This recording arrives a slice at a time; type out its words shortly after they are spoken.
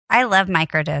I love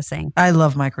microdosing. I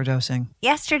love microdosing.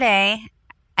 Yesterday,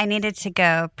 I needed to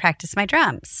go practice my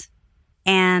drums.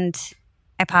 And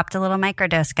I popped a little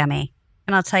microdose gummy.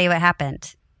 And I'll tell you what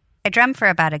happened. I drummed for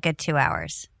about a good 2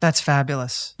 hours. That's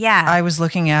fabulous. Yeah. I was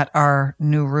looking at our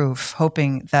new roof,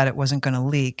 hoping that it wasn't going to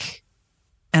leak.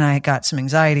 And I got some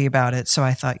anxiety about it. So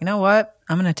I thought, you know what?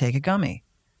 I'm going to take a gummy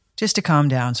just to calm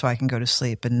down so I can go to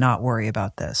sleep and not worry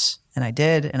about this. And I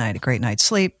did. And I had a great night's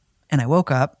sleep. And I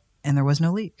woke up and there was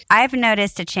no leak. I've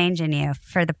noticed a change in you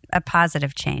for a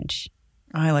positive change.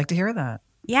 I like to hear that.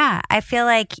 Yeah. I feel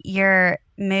like your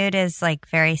mood is like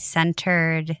very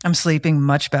centered. I'm sleeping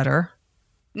much better.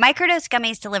 Microdose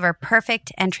gummies deliver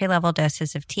perfect entry-level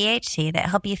doses of THC that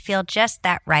help you feel just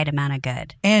that right amount of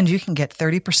good. And you can get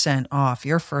 30% off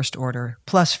your first order,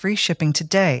 plus free shipping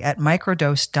today at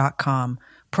microdose.com,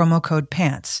 promo code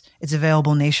PANTS. It's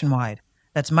available nationwide.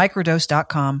 That's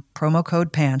microdose.com, promo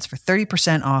code PANTS for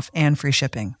 30% off and free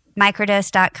shipping.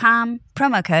 Microdose.com,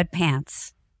 promo code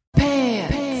PANTS.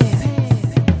 Pants.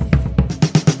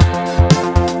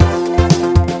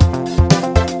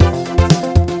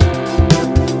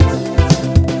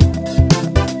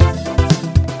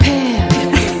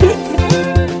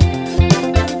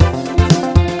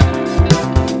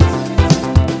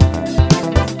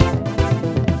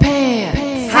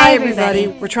 Hi, everybody.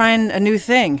 We're trying a new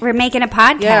thing. We're making a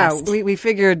podcast. Yeah, we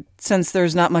figured since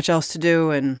there's not much else to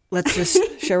do, and let's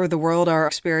just share with the world our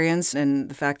experience and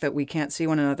the fact that we can't see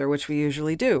one another, which we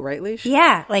usually do, right, Leash?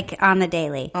 Yeah, like on the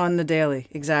daily. On the daily,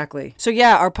 exactly. So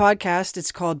yeah, our podcast,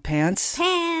 it's called Pants.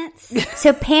 Pants.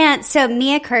 So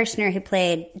Mia Kirshner, who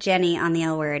played Jenny on The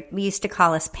L Word, we used to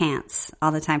call us Pants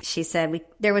all the time. She said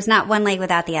there was not one leg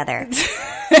without the other.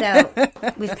 So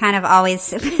we've kind of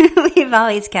always, we've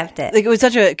always kept it. Like, it was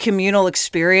such a communal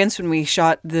experience when we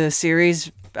shot the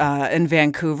series in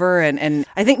Vancouver. And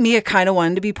I think Mia kind of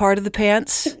wanted to be part of the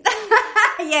Pants.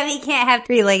 Yeah, we can't have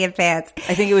three-legged pants.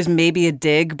 I think it was maybe a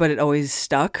dig, but it always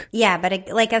stuck. Yeah, but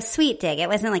like a sweet dig. It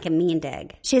wasn't like a mean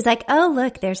dig. She's like, oh,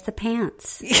 look, there's the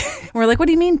pants. We're like, what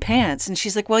do you mean pants? And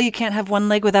she's like, well, you can't have one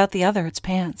leg without the other. It's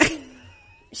pants.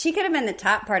 She could have been the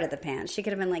top part of the pants. She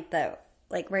could have been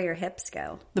like where your hips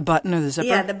go. The button or the zipper?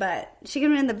 Yeah, the butt. She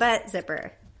could have been the butt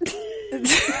zipper.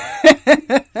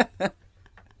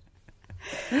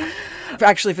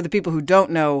 Actually, for the people who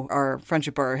don't know our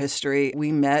friendship or our history,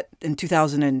 we met in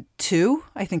 2002,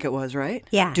 I think it was, right?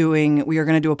 Yeah. We were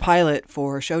going to do a pilot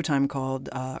for Showtime called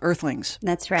Earthlings.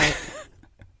 That's right.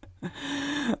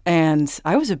 And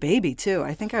I was a baby, too.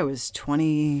 I think I was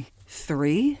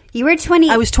 23. You were 20.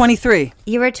 I was 23.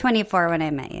 You were 24 when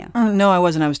I met you. No, I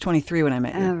wasn't. I was 23 when I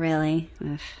met you. Oh, really?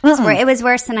 It was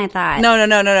worse than I thought.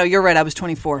 No. You're right. I was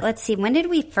 24. Let's see. When did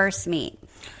we first meet?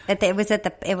 It was at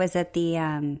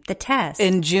the test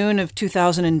in June of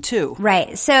 2002.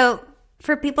 Right. So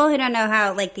for people who don't know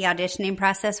how like the auditioning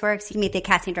process works, you meet the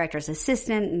casting director's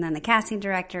assistant and then the casting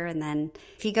director, and then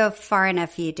if you go far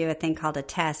enough, you do a thing called a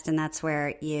test, and that's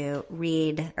where you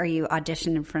read or you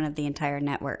audition in front of the entire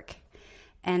network.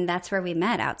 And that's where we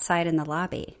met, outside in the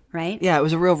lobby, right? Yeah, it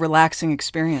was a real relaxing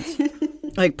experience.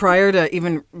 Like, prior to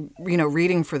even,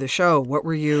 reading for the show, what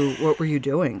were you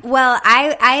doing? Well,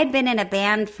 I had been in a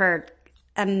band for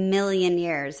a million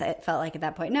years, it felt like at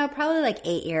that point. No, probably like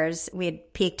 8 years. We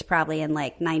had peaked probably in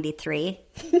like 93.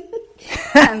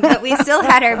 But we still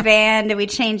had our band, and we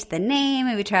changed the name,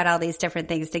 and we tried all these different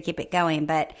things to keep it going.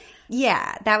 But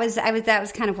yeah, that was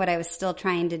kind of what I was still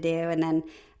trying to do. And then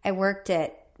I worked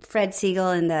at Fred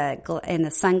Siegel in the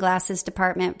sunglasses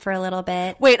department for a little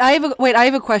bit. Wait, I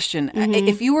have a question. Mm-hmm.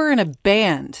 If you were in a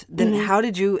band, then how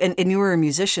did you and you were a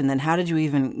musician, then how did you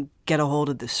even get a hold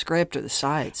of the script or the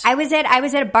sides? I was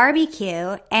at a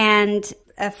barbecue, and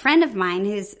a friend of mine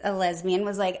who's a lesbian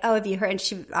was like, "Oh, have you heard?" And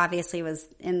she obviously was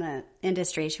in the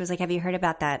industry. She was like, "Have you heard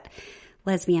about that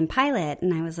lesbian pilot?"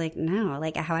 And I was like, "No,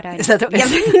 like how do I?" Is that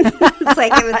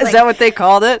is that what they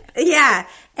called it? Yeah.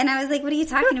 And I was like, "What are you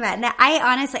talking about?" And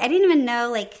I didn't even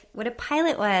know like what a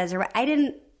pilot was, or I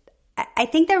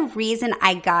think the reason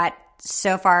I got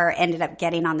so far ended up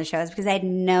getting on the show is because I had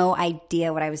no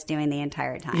idea what I was doing the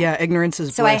entire time. Yeah, ignorance is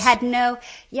bliss. So I had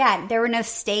there were no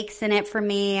stakes in it for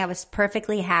me. I was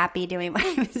perfectly happy doing what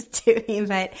I was doing.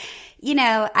 But,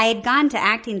 I had gone to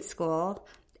acting school.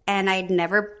 And I'd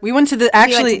never... We went to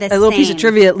a little piece of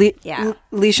trivia.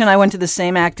 Leisha and I went to the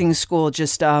same acting school,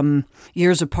 just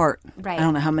years apart. Right. I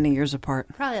don't know how many years apart.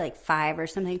 Probably like 5 or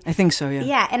something. I think so, yeah.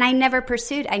 Yeah, and I never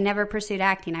pursued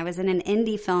acting. I was in an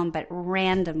indie film, but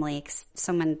randomly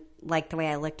someone like the way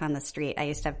I looked on the street. I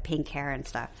used to have pink hair and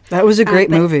stuff. That was a great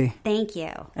movie. Thank you.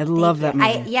 I love that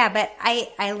movie. But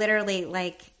I literally,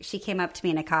 like, she came up to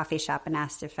me in a coffee shop and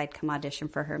asked if I'd come audition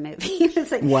for her movie. It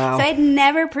was like, wow. So I'd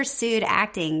never pursued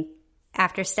acting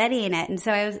after studying it. And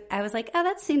so I was like, oh,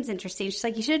 that seems interesting. She's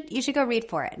like, you should go read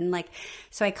for it. And like,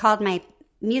 so I called my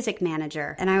music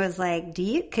manager and I was like,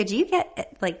 could you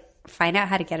get, like, find out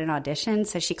how to get an audition?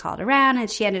 So she called around and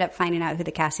she ended up finding out who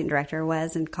the casting director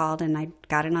was and called, and I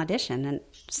got an audition and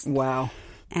wow.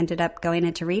 ended up going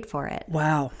in to read for it.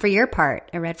 Wow. For your part,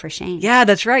 I read for Shane. Yeah,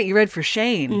 that's right. You read for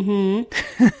Shane.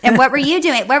 Mm-hmm. And what were you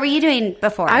doing? What were you doing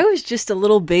before? I was just a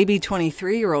little baby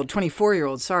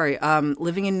 24-year-old, sorry,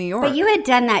 living in New York. But you had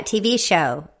done that TV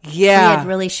show. Yeah. You had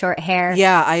really short hair.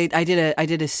 Yeah, I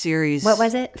did a series. What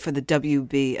was it? For the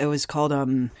WB. It was called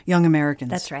Young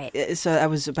Americans. That's right. So I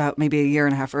was about maybe a year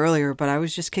and a half earlier, but I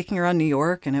was just kicking around New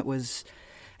York, and it was,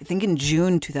 I think, in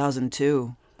June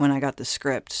 2002. When I got the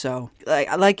script. So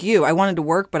like you, I wanted to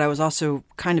work, but I was also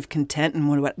kind of content in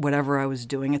whatever I was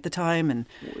doing at the time. And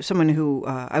someone who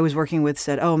I was working with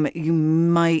said, "Oh, you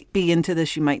might be into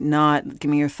this, you might not. Give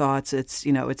me your thoughts. It's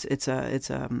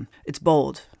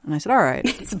bold." And I said, all right.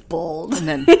 It's bold. And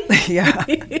then, yeah.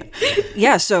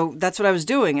 Yeah, so that's what I was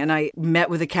doing. And I met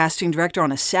with a casting director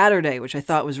on a Saturday, which I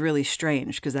thought was really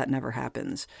strange because that never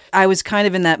happens. I was kind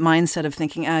of in that mindset of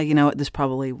thinking, you know what, this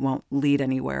probably won't lead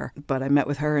anywhere. But I met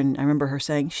with her and I remember her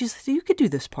saying, she's like, you could do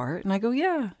this part. And I go,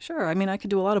 yeah, sure. I mean, I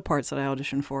could do a lot of parts that I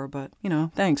auditioned for, but, you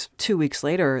know, thanks. 2 weeks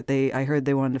later, I heard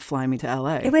they wanted to fly me to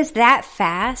LA. It was that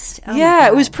fast? Oh yeah,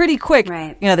 it was pretty quick.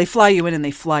 Right. You know, they fly you in and they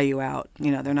fly you out.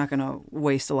 You know, they're not going to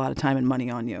waste a lot of time and money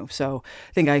on you. So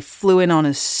I think I flew in on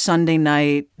a Sunday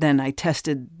night, then I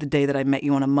tested the day that I met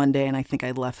you on a Monday, and I think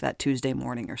I left that Tuesday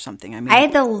morning or something. I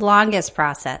had the longest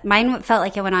process. Mine felt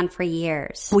like it went on for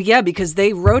years. Well, yeah, because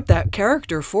they wrote that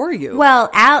character for you. Well,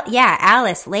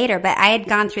 Alice later, but I had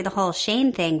gone through the whole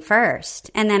Shane thing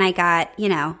first, and then I got, you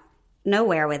know,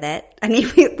 nowhere with it. I mean,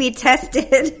 we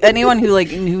tested. Anyone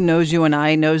who knows you and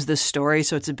I knows this story,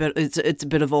 so it's a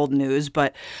bit of old news.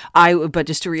 But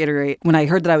just to reiterate, when I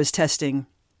heard that I was testing,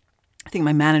 I think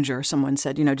my manager or someone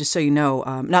said, you know, just so you know,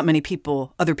 not many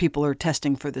other people are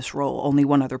testing for this role. Only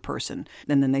one other person.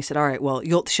 And then they said, all right, well,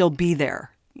 she'll be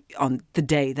there on the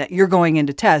day that you're going in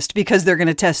to test because they're going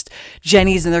to test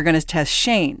Jenny's and they're going to test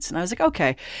Shane's. And I was like,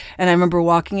 okay. And I remember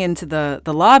walking into the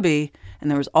lobby. And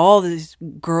there was all these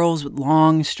girls with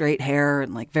long, straight hair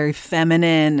and like very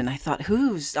feminine. And I thought, I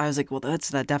was like, well, that's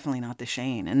definitely not the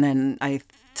Shane. And then I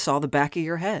saw the back of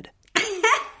your head.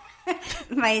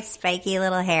 My spiky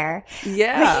little hair.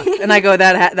 Yeah. And I go,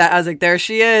 that I was like, there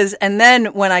she is. And then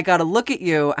when I got a look at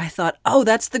you, I thought, oh,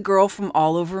 that's the girl from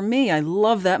All Over Me. I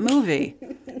love that movie.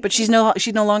 But she no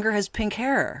longer has pink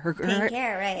hair. Pink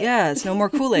hair, right. Yeah, it's no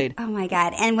more Kool-Aid. Oh, my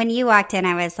God. And when you walked in,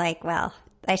 I was like, well,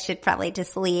 I should probably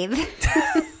just leave.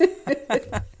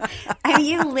 I mean,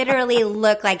 you literally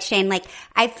look like Shane. Like,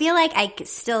 I feel like I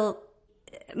still,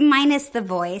 minus the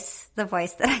voice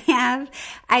that I have,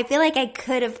 I feel like I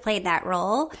could have played that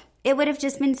role. It would have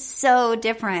just been so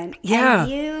different. Yeah.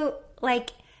 And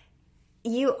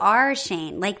you are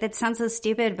Shane. Like, that sounds so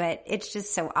stupid, but it's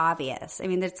just so obvious. I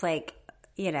mean, it's like,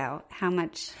 you know, how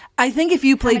much. I think if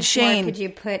you played Shane, could you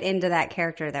put into that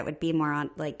character that would be more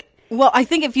on, like. Well, I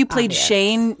think if you played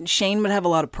obvious. Shane would have a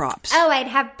lot of props. Oh, I'd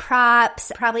have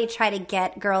props, probably try to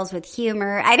get girls with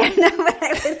humor. I don't know what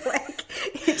I would like.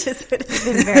 It just would have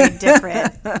been very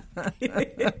different.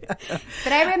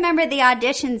 But I remember the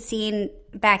audition scene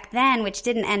back then, which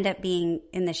didn't end up being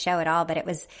in the show at all, but it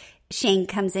was Shane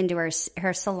comes into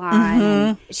her salon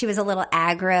and she was a little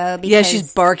aggro because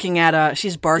she's barking at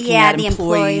the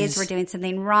employees were doing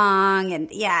something wrong, and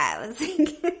it was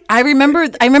I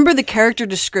remember the character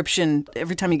description.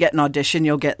 Every time you get an audition,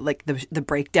 you'll get like the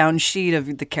breakdown sheet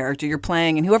of the character you're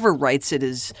playing, and whoever writes it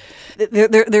is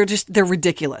they're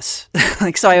ridiculous.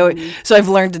 Like so I've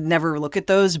learned to never look at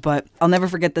those, but I'll never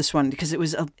forget this one because it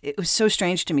was so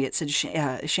strange to me. It said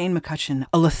Shane McCutcheon,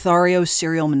 a Lothario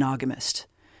serial monogamist.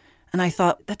 And I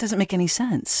thought, that doesn't make any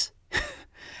sense.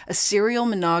 A serial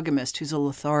monogamist who's a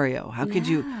Lothario. How could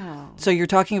you? So you're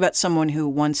talking about someone who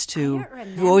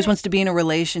who always wants to be in a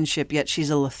relationship, yet she's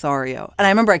a Lothario. And I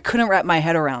remember I couldn't wrap my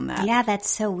head around that. Yeah, that's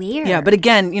so weird. Yeah, but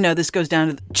again, you know, this goes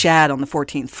down to Chad on the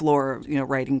 14th floor, you know,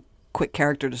 writing quick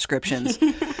character descriptions.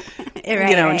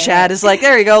 And Chad is like,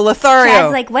 there you go, Lothario.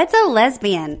 Chad's like, what's a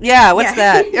lesbian? Yeah, what's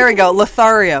that? There we go,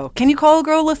 Lothario. Can you call a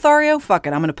girl Lothario? Fuck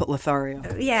it, I'm going to put Lothario.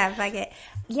 Yeah, fuck it.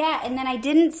 Yeah, and then I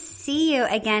didn't see you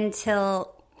again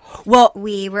till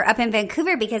we were up in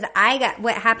Vancouver because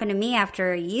what happened to me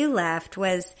after you left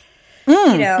was,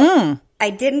 I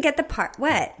didn't get the part.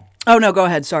 What? Oh, no, go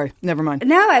ahead. Sorry. Never mind.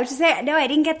 No, I was just saying, no, I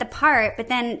didn't get the part, but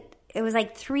then it was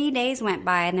like 3 days went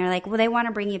by and they're like, well, they want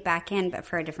to bring you back in, but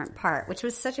for a different part, which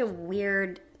was such a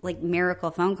weird, like,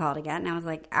 miracle phone call to get. And I was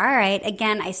like, all right.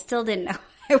 Again, I still didn't know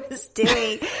what I was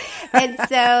doing. And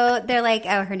so they're like,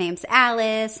 oh, her name's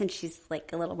Alice and she's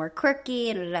like a little more quirky.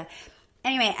 And blah, blah.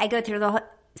 Anyway, I go through the whole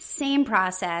same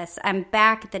process. I'm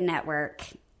back at the network.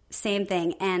 Same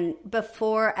thing. And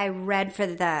before I read for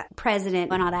the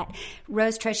president and all that,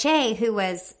 Rose Trochet, who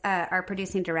was our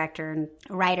producing director and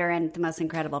writer and the most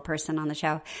incredible person on the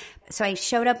show. So I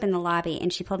showed up in the lobby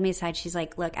and she pulled me aside. She's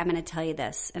like, look, I'm going to tell you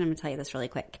this. And I'm going to tell you this really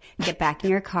quick. Get back in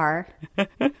your car.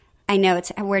 I know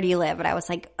it's, where do you live? But I was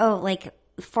like, oh, like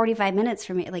 45 minutes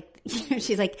from me. Like,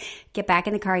 she's like, get back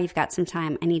in the car. You've got some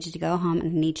time. I need you to go home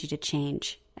and I need you to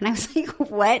change. And I was like,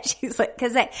 what? She's like,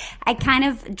 because I kind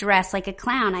of dressed like a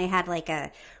clown. I had like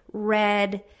a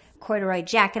red corduroy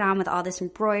jacket on with all this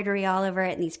embroidery all over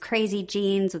it and these crazy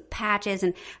jeans with patches.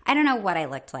 And I don't know what I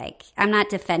looked like. I'm not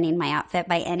defending my outfit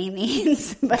by any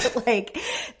means, but like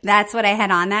that's what I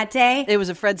had on that day. It was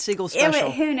a Fred Siegel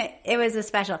special. It was a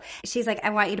special. She's like,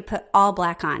 I want you to put all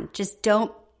black on. Just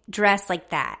don't dress like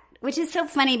that. Which is so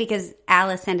funny because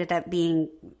Alice ended up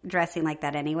dressing like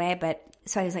that anyway. But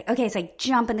so I was like, okay, so I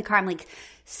jump in the car. I'm like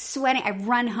sweating. I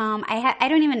run home. I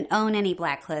don't even own any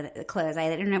black clothes.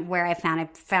 I don't know where I found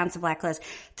some black clothes.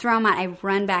 Throw them on. I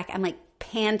run back. I'm like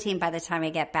panting by the time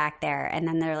I get back there. And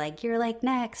then they're like, you're like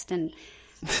next. And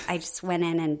I just went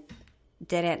in and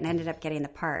did it and ended up getting the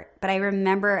part. But I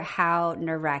remember how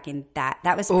nerve-wracking that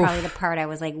was probably the part I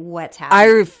was like, what's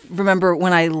happening? I remember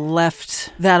when I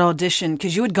left that audition,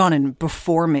 because you had gone in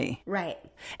before me. Right.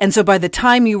 And so by the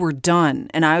time you were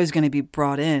done and I was going to be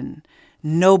brought in,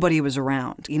 nobody was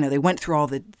around. You know, they went through all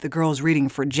the girls reading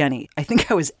for Jenny. I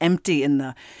think I was empty in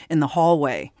the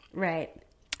hallway. Right.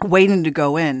 Waiting to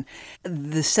go in.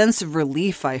 The sense of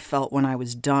relief I felt when I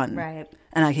was done. Right.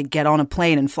 And I could get on a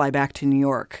plane and fly back to New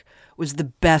York was the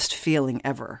best feeling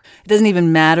ever. It doesn't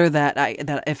even matter that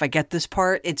if I get this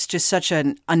part, it's just such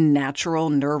an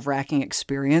unnatural, nerve-wracking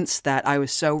experience that I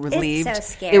was so relieved. It's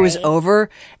so scary. It was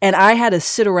over. And I had to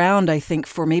sit around, I think,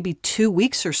 for maybe 2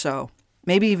 weeks or so,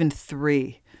 maybe even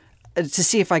 3, to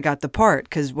see if I got the part.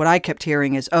 Because what I kept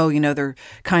hearing is, oh, you know, they're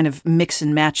kind of mix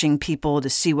and matching people to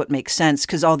see what makes sense,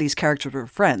 because all these characters were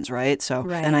friends, right? So,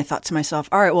 right. And I thought to myself,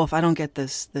 all right, well, if I don't get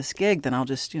this gig, then I'll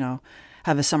just, you know,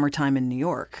 have a summertime in New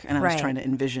York. And I was trying to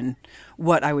envision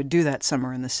what I would do that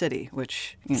summer in the city,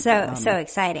 which... You know, so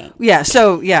exciting. Yeah,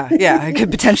 I could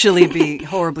potentially be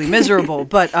horribly miserable.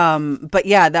 But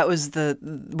yeah, that was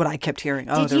what I kept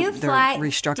hearing. Oh, they're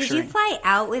restructuring. Did you fly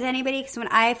out with anybody? Because when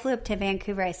I flew up to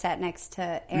Vancouver, I sat next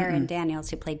to Erin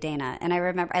Daniels, who played Dana. And I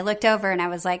remember, I looked over and I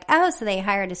was like, oh, so they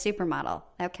hired a supermodel.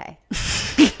 Okay.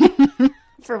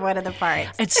 For one of the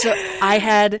parts. And so I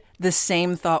had the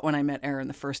same thought when I met Erin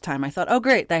the first time. I thought, oh,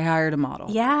 great, they hired a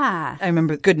model. Yeah. I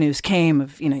remember good news came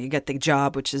of, you know, you get the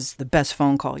job, which is the best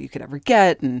phone call you could ever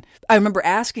get. And I remember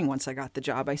asking once I got the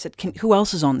job, I said, who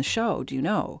else is on the show? Do you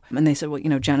know? And they said, well, you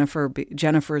know,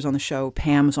 Jennifer's on the show.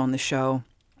 Pam's on the show.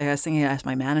 I was thinking, I asked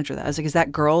my manager that. I was like, is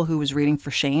that girl who was reading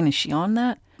for Shane, is she on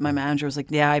that? My manager was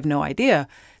like, yeah, I have no idea.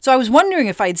 So I was wondering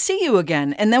if I'd see you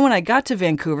again. And then when I got to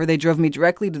Vancouver, they drove me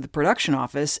directly to the production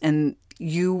office and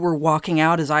you were walking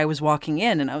out as I was walking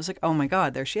in. And I was like, oh my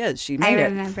God, there she is. She made it. I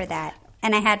remember that.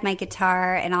 And I had my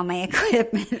guitar and all my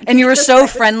equipment. And you were so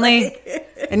friendly.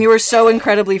 And you were so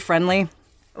incredibly friendly.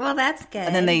 Well, that's good.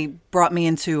 And then they brought me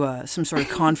into some sort of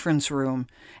conference room.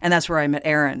 And that's where I met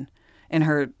Erin. In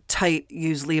her tight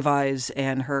used Levi's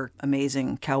and her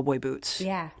amazing cowboy boots.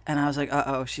 Yeah. And I was like,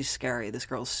 uh-oh, she's scary. This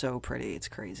girl's so pretty. It's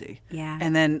crazy. Yeah.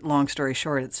 And then, long story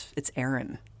short, it's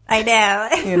Erin. I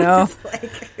know. You know?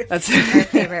 That's my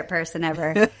favorite person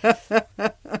ever.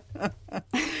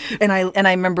 And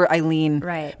I remember Eileen,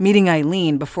 meeting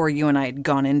Eileen before you and I had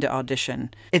gone into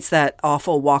audition. It's that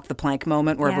awful walk the plank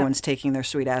moment where everyone's taking their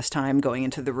sweet ass time going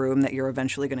into the room that you're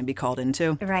eventually going to be called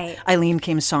into. Right. Eileen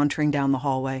came sauntering down the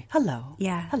hallway. Hello.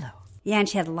 Yeah. Hello. Yeah, and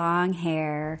she had long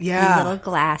hair. Yeah. And little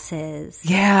glasses.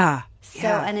 Yeah. So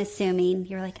unassuming.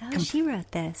 You're like, oh, she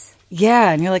wrote this.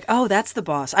 Yeah, and you're like, oh, that's the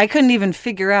boss. I couldn't even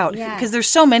figure out, because there's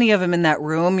so many of them in that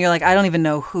room. You're like, I don't even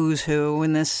know who's who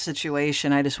in this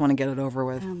situation. I just want to get it over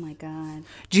with. Oh, my God.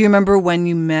 Do you remember when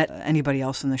you met anybody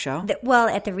else in the show? Well,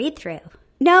 at the read-through.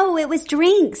 No, it was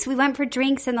drinks. We went for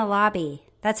drinks in the lobby.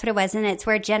 That's what it was, and it's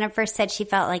where Jennifer said she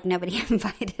felt like nobody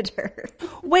invited her.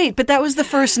 Wait, but that was the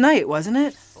first night, wasn't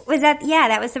it? Was that? Yeah,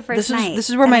 that was the first night. This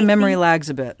is where my memory lags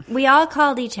a bit. We all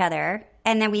called each other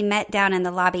And then we met down in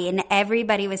the lobby, and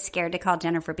everybody was scared to call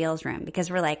Jennifer Beals' room because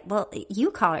we're like, well,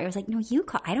 you call her. It was like, no, you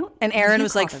call. I don't. And Erin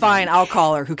was like, fine, I'll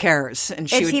call her. Who cares? And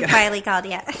she finally called,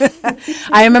 yeah.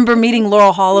 I remember meeting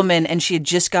Laurel Holloman, and she had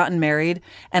just gotten married.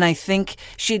 And I think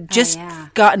she had just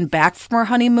gotten back from her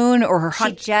honeymoon or her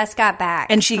She just got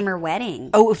back from her wedding.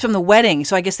 Oh, from the wedding.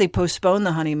 So I guess they postponed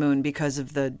the honeymoon because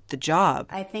of the job.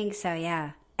 I think so,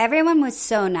 yeah. Everyone was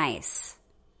so nice.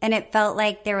 And it felt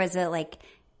like there was a like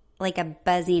a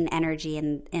buzzing energy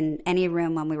in any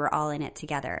room when we were all in it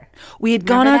together. We had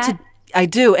gone out to, I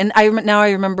do, and I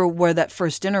remember where that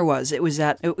first dinner was. It was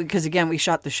because again, we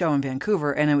shot the show in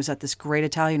Vancouver, and it was at this great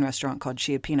Italian restaurant called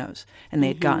Chiappino's, and they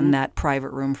had gotten that private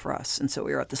room for us, and so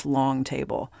we were at this long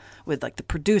table with like the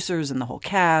producers and the whole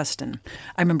cast, and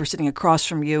I remember sitting across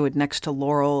from you and next to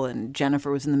Laurel, and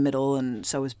Jennifer was in the middle, and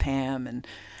so was Pam, and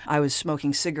I was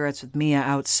smoking cigarettes with Mia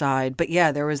outside. But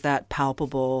yeah, there was that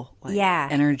palpable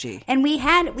energy. And we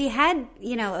had,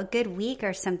 a good week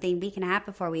or something, week and a half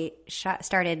before we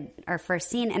started our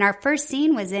first scene. And our first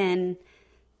scene was in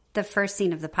the first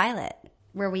scene of the pilot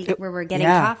where we're getting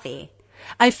coffee.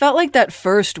 I felt like that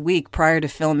first week prior to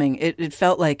filming, it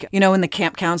felt like, when the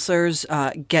camp counselors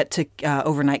get to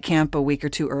overnight camp a week or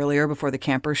two earlier before the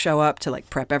campers show up to like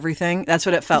prep everything. That's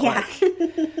what it felt like.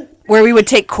 Where we would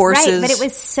take courses. Right, but it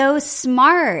was so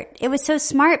smart. It was so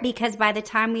smart because by the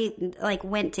time we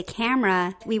went to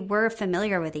camera, we were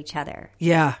familiar with each other.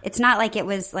 Yeah. It's not like it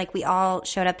was like we all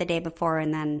showed up the day before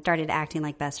and then started acting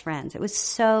like best friends. It was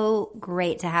so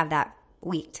great to have that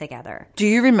week together. Do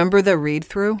you remember the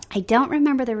read-through? I don't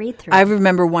remember the read-through. I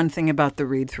remember one thing about the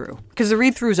read-through. Because the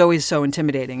read-through is always so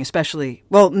intimidating, especially,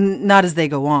 well, not as they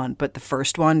go on, but the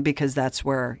first one, because that's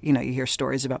where, you hear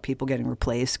stories about people getting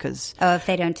replaced because... Oh, if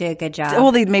they don't do a good job.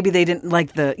 Well, maybe they didn't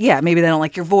like maybe they don't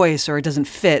like your voice or it doesn't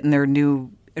fit in their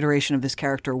new iteration of this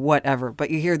character, whatever.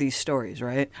 But you hear these stories,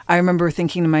 right? I remember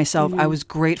thinking to myself, I was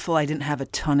grateful I didn't have a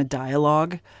ton of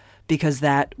dialogue, because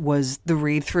that was the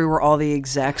read-through where all the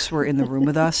execs were in the room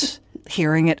with us,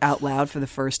 hearing it out loud for the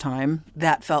first time.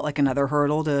 That felt like another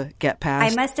hurdle to get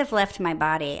past. I must have left my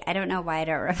body. I don't know why I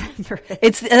don't remember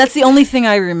it. That's the only thing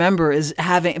I remember is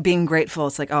being grateful.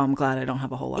 It's like, oh, I'm glad I don't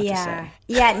have a whole lot to say.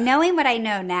 Yeah, knowing what I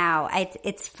know now,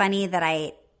 it's funny that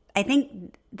I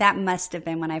think that must have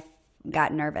been when I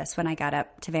got nervous when I got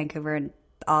up to Vancouver and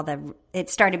it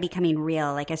started becoming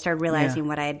real. Like I started realizing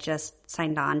what I had just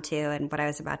signed on to and what I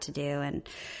was about to do. And,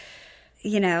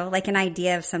 like an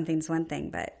idea of something's one thing,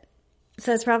 but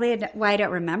so it's probably why I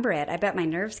don't remember it. I bet my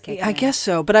nerves kicked in. I guess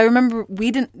so. But I remember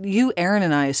Erin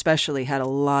and I especially had a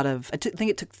lot of, I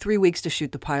think it took 3 weeks to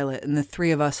shoot the pilot, and the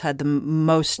three of us had the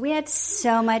most. We had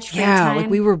so much free time. Yeah, like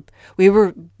we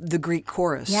were the Greek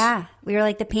chorus. Yeah, we were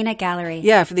like the peanut gallery.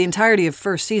 Yeah, for the entirety of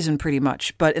first season pretty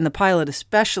much. But in the pilot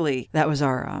especially, that was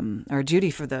our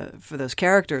duty for those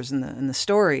characters in the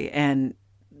story. And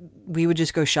we would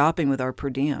just go shopping with our per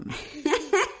diem.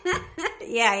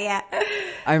 Yeah.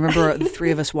 I remember the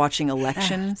three of us watching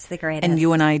Election. It's the greatest. And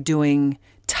you and I doing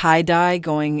tie-dye,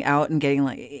 going out and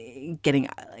getting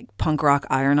punk rock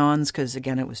iron-ons, because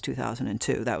again it was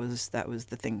 2002. That was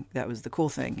the thing. That was the cool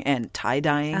thing. And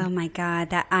tie-dyeing. Oh my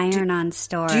God, that iron-on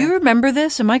store. Do you remember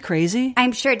this? Am I crazy?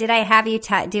 I'm sure. Did I have you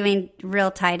doing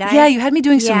real tie-dye? Yeah, you had me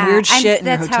doing some weird shit in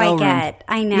the hotel room. That's how I get.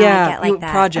 I know. Yeah, I get like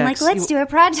that. Projects. I'm like, let's do a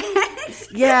project.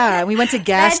 Yeah, we went to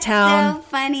Gastown. That's so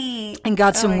funny. And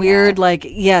got some weird,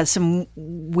 some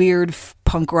weird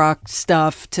punk rock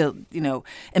stuff to,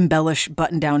 embellish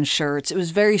button-down shirts. It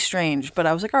was very strange, but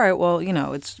I was like, all right, well,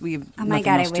 we have oh my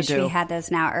God, I wish we had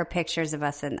those now, or pictures of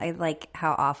us, and I like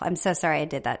how awful. I'm so sorry I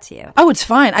did that to you. Oh, it's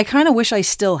fine. I kind of wish I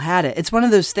still had it. It's one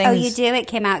of those things. Oh, you do? It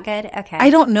came out good? Okay. I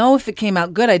don't know if it came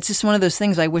out good. It's just one of those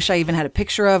things I wish I even had a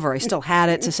picture of, or I still had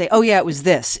it to say, oh yeah, it was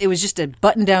this. It was just a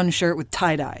button-down shirt with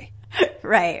tie-dye.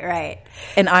 Right.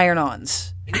 And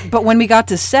iron-ons. But when we got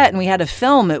to set and we had to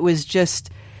film, it was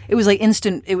like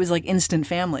instant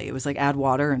family. It was like add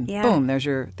water and boom, there's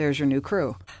your new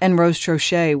crew. And Rose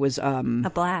Trochet was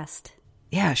a blast.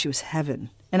 Yeah, she was heaven.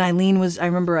 And I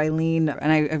remember Eileen,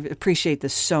 and I appreciate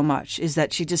this so much, is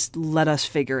that she just let us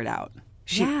figure it out.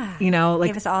 She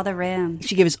gave us all the room.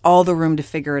 She gave us all the room to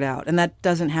figure it out. And that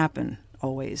doesn't happen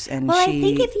always. And I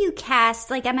think if you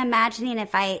cast, I'm imagining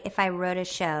if I wrote a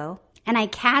show and I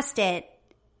cast it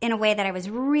in a way that I was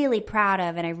really proud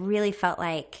of, and I really felt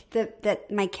like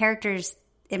that my characters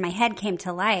in my head came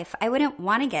to life, I wouldn't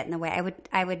want to get in the way.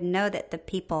 I would know that the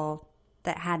people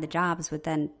that had the jobs would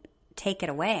then take it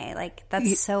away.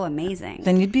 That's so amazing.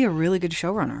 Then you'd be a really good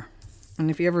showrunner. And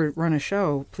if you ever run a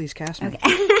show, please cast me.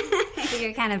 Okay.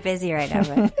 You're kind of busy right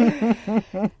now.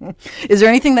 But. Is there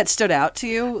anything that stood out to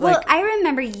you? Well, I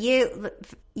remember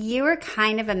you were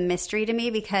kind of a mystery to me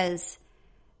because,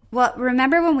 well,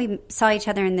 remember when we saw each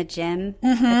other in the gym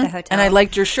at the hotel? And I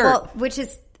liked your shirt. Well, which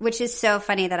is so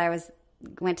funny that I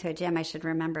went to a gym. I should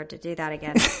remember to do that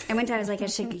again. I went down, I was like, I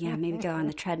should, maybe go on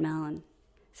the treadmill. And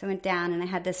so I went down and I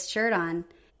had this shirt on.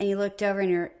 And you looked over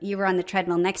and you were on the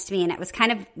treadmill next to me. And it was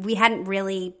kind of, we hadn't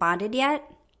really bonded yet.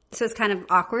 So it was kind of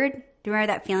awkward. Do you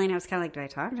remember that feeling? I was kind of like, do I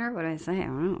talk to her? What do I say? I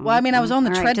don't know. Well, I mean, I was on the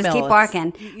treadmill. Just keep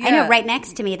walking. Yeah. I know, right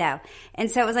next to me though.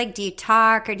 And so it was like, do you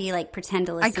talk or do you like pretend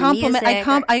to listen to music?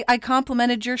 I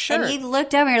complimented your shirt. And you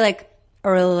looked over and you're like, I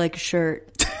really like your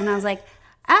shirt. And I was like,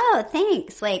 oh,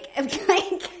 thanks. Like I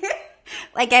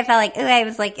felt like, ooh, I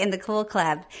was like in the cool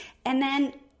club. And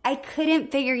then I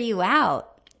couldn't figure you out.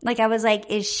 Like I was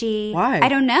like, is she? Why? I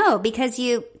don't know, because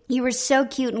you were so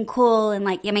cute and cool and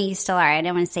like, I mean, you still are. I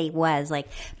don't want to say was like,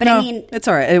 but no, I mean, it's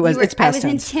all right. It's past I was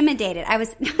tense. intimidated. No,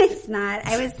 it's not.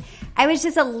 I was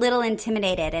just a little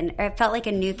intimidated, and I felt like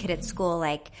a new kid at school.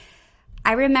 Like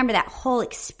I remember that whole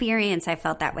experience. I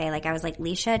felt that way. Like I was like,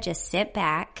 Leisha, just sit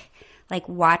back. Like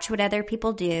watch what other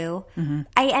people do. Mm-hmm.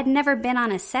 I had never been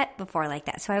on a set before like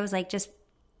that, so I was like, just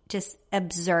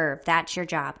observe. That's your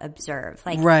job. Observe.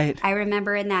 Like, right. I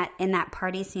remember in that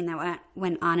party scene that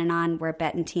went on and on, where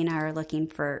Bette and Tina are looking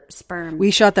for sperm.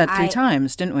 We shot that 3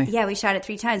 times, didn't we? Yeah, we shot it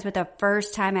 3 times. But the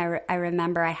first time I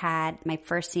remember I had my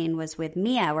first scene was with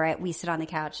Mia, where we sit on the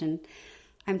couch and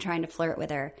I'm trying to flirt with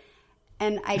her,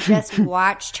 and I just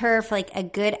watched her for like a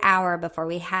good hour before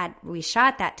we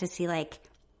shot that to see like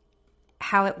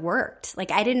how it worked.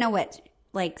 Like I didn't know what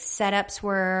like setups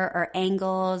were or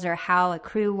angles or how a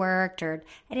crew worked, or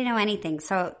I didn't know anything.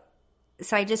 So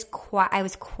I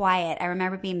was quiet. I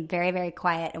remember being very, very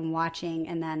quiet and watching,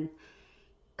 and then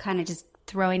kind of just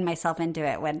throwing myself into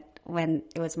it when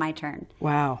it was my turn.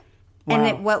 Wow.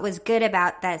 And what was good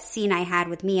about that scene I had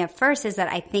with Mia first is that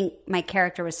I think my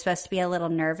character was supposed to be a little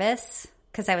nervous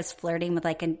because I was flirting with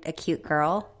like a cute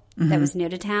girl that was new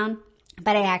to town.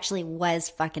 But I actually was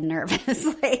fucking nervous.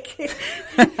 Like,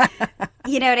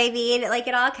 you know what I mean? Like,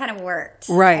 it all kind of worked.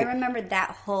 Right. I remember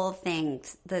that whole thing.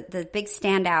 The big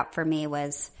standout for me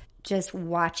was just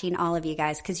watching all of you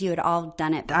guys, because you had all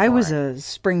done it before. I was a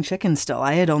spring chicken still.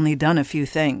 I had only done a few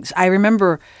things. I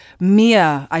remember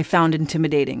Mia I found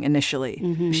intimidating initially.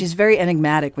 Mm-hmm. She's very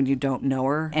enigmatic when you don't know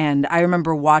her. And I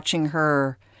remember watching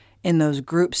her in those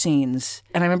group scenes.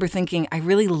 And I remember thinking, I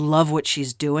really love what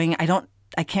she's doing.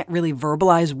 I can't really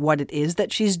verbalize what it is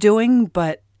that she's doing,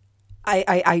 but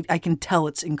I can tell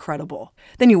it's incredible.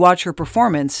 Then you watch her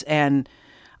performance, and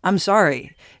I'm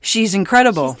sorry, she's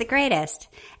incredible. She's the greatest.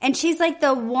 And she's like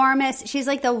the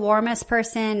warmest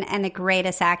person and the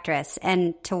greatest actress.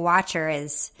 And to watch her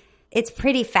it's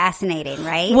pretty fascinating,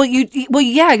 right? Well,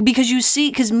 yeah,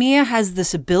 because Mia has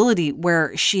this ability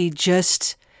where she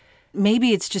just,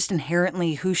 maybe it's just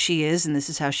inherently who she is and this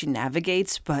is how she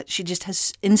navigates, but she just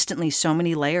has instantly so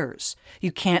many layers.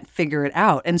 You can't figure it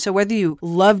out. And so whether you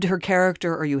loved her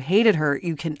character or you hated her,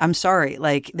 I'm sorry,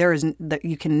 like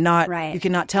you cannot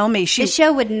tell me the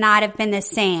show would not have been the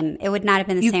same. It would not have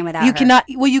been the same without her.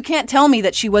 You can't tell me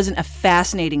that she wasn't a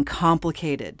fascinating,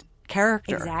 complicated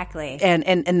character. Exactly.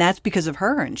 And that's because of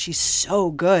her, and she's so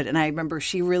good. And I remember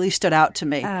she really stood out to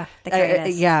me. The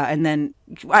greatest. Yeah, and then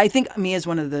I think Mia is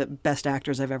one of the best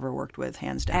actors I've ever worked with,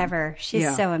 hands down. Ever.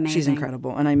 She's so amazing. She's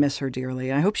incredible, and I miss her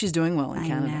dearly. I hope she's doing well in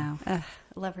Canada. I know.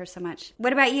 I love her so much.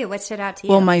 What about you? What stood out to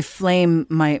you? Well, my flame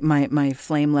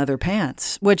leather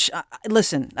pants, which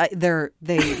listen,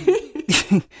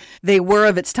 they were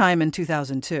of its time in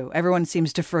 2002. Everyone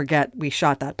seems to forget we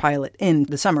shot that pilot in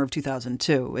the summer of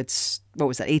 2002. It's, what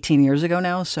was that, 18 years ago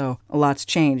now? So a lot's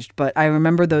changed. But I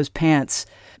remember those pants.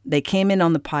 They came in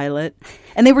on the pilot,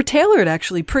 and they were tailored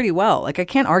actually pretty well. Like, I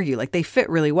can't argue. Like, they fit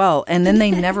really well. And then they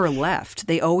never left.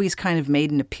 They always kind of made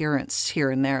an appearance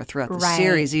here and there throughout the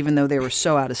series, even though they were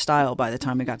so out of style by the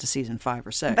time we got to season 5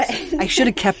 or 6. I should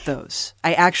have kept those.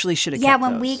 I actually should have kept those.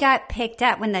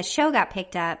 Yeah, when the show got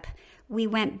picked up, we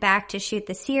went back to shoot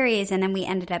the series, and then we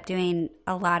ended up doing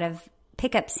a lot of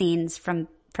pickup scenes from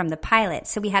the pilot.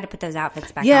 So we had to put those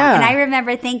outfits back on. And I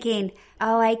remember thinking,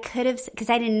 I could have, because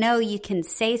I didn't know you can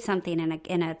say something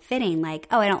in a fitting, like,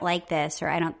 I don't like this, or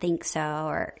I don't think so,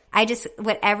 or I just,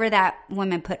 whatever that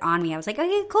woman put on me, I was like,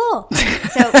 okay, cool.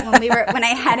 So when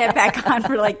I had it back on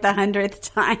for like the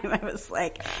 100th time, I was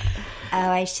like,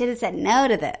 I should have said no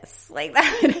to this. Like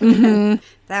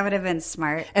that would have been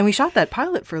smart. And we shot that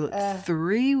pilot for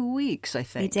 3 weeks, I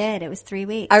think. We did. It was 3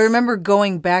 weeks. I remember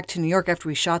going back to New York after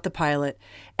we shot the pilot,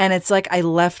 and it's like I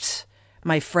left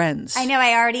my friends. I know,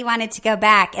 I already wanted to go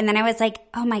back. And then I was like,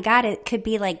 oh my God, it could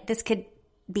be like, this could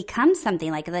become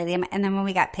something like, and then when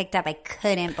we got picked up, I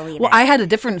couldn't believe it. Well, I had a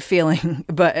different feeling,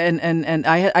 but and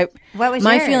I what was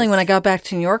my yours? feeling when I got back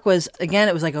to New York was, again,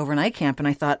 it was like overnight camp, and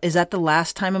I thought, is that the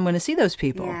last time I'm going to see those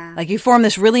people? Yeah. Like, you form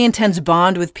this really intense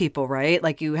bond with people, right?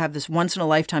 Like, you have this once in a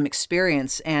lifetime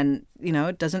experience, and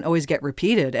it doesn't always get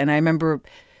repeated. And I remember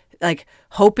like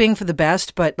hoping for the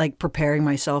best, but like preparing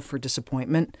myself for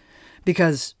disappointment.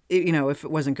 Because, if it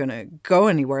wasn't going to go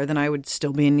anywhere, then I would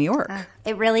still be in New York.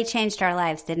 It really changed our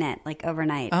lives, didn't it? Like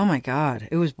overnight. Oh, my God.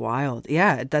 It was wild.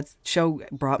 Yeah, that show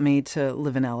brought me to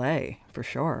live in L.A., for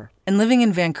sure. And living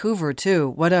in Vancouver, too.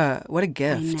 What a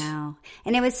gift. I know.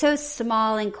 And it was so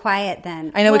small and quiet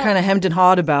then. I know, we kind of hemmed and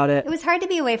hawed about it. It was hard to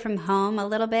be away from home a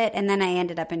little bit, and then I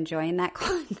ended up enjoying that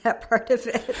part of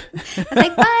it. I was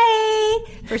like, bye,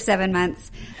 for 7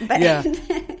 months. But yeah.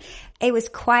 It was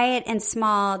quiet and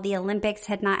small. The Olympics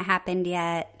had not happened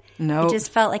yet. No. It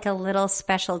just felt like a little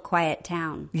special quiet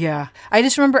town. Yeah. I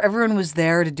just remember everyone was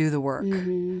there to do the work.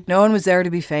 Mm-hmm. No one was there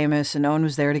to be famous, and no one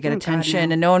was there to get attention, God,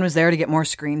 no. and no one was there to get more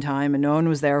screen time, and no one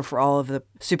was there for all of the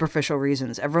superficial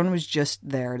reasons. Everyone was just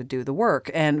there to do the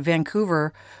work. And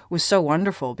Vancouver was so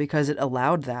wonderful because it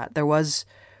allowed that. There was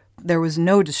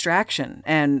no distraction,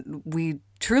 and we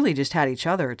truly just had each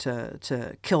other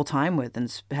to kill time with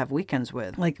and have weekends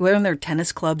with. Like, when there were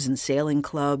tennis clubs and sailing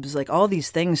clubs, like all these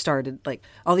things started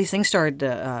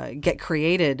to get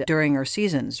created during our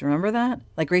seasons. Remember that?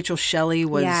 Like, Rachel Shelley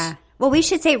was... Yeah. Well, we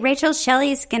should say Rachel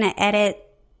Shelley's going to edit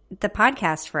the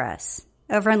podcast for us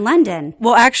over in London.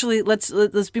 Well, actually, let's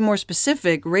be more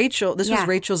specific. Rachel, this was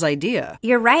Rachel's idea.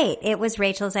 You're right. It was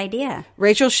Rachel's idea.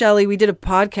 Rachel Shelley, we did a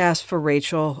podcast for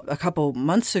Rachel a couple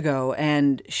months ago,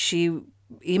 and she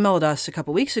emailed us a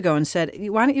couple weeks ago and said,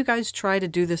 why don't you guys try to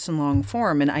do this in long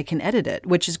form, and I can edit it,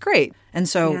 which is great. And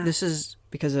so this is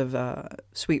because of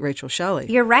sweet Rachel Shelley.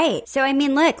 You're right. So, I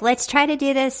mean, look, let's try to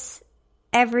do this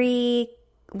every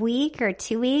week or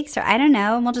 2 weeks, or I don't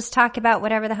know, and we'll just talk about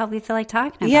whatever the hell we feel like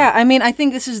talking about. Yeah, I mean, I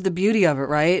think this is the beauty of it,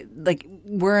 right? Like,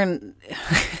 we're in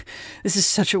this is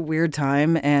such a weird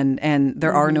time, and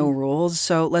there are no rules,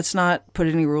 so let's not put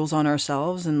any rules on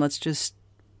ourselves, and let's just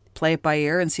play it by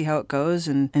ear and see how it goes.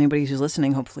 And anybody who's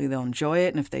listening, hopefully they'll enjoy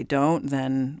it, and if they don't,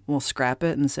 then we'll scrap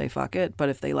it and say fuck it, but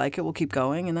if they like it, we'll keep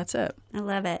going, and that's it. I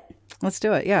love it. Let's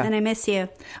do it. Yeah. And I miss you.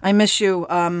 I miss you.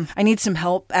 I need some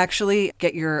help, actually.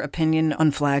 Get your opinion on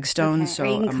Flagstone. Okay. So or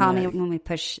you can call me when we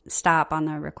push stop on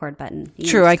the record button.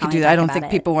 True, I could do that. I don't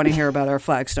think people want to hear about our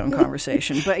Flagstone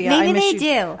conversation. But yeah, maybe I miss they you.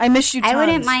 do. I miss you tons. I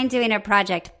wouldn't mind doing a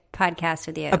project podcast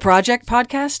with you. A project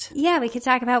podcast? Yeah, we could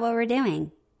talk about what we're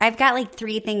doing. I've got like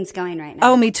 3 things going right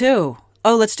now. Oh, me too.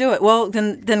 Oh, let's do it. Well,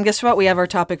 then guess what? We have our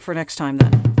topic for next time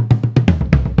then.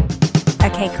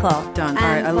 Okay, cool. Done. All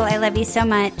right. Well, I love you so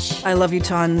much. I love you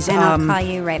tons. And I'll call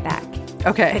you right back.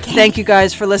 Okay. Thank you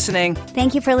guys for listening.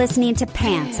 Thank you for listening to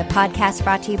Pants, a podcast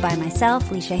brought to you by myself,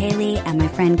 Leisha Haley, and my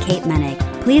friend Kate Menig.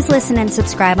 Please listen and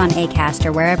subscribe on Acast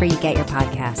or wherever you get your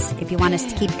podcasts. If you want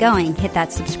us to keep going, hit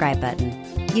that subscribe button.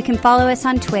 You can follow us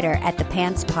on Twitter at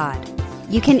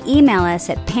 @ThePantsPod. You can email us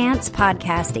at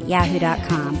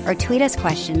pantspodcast@yahoo.com or tweet us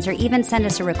questions or even send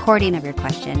us a recording of your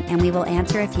question, and we will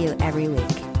answer a few every week.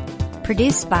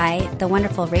 Produced by the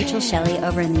wonderful Rachel Shelley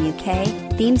over in the UK,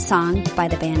 theme song by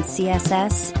the band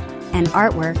CSS, and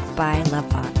artwork by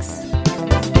Love Fox.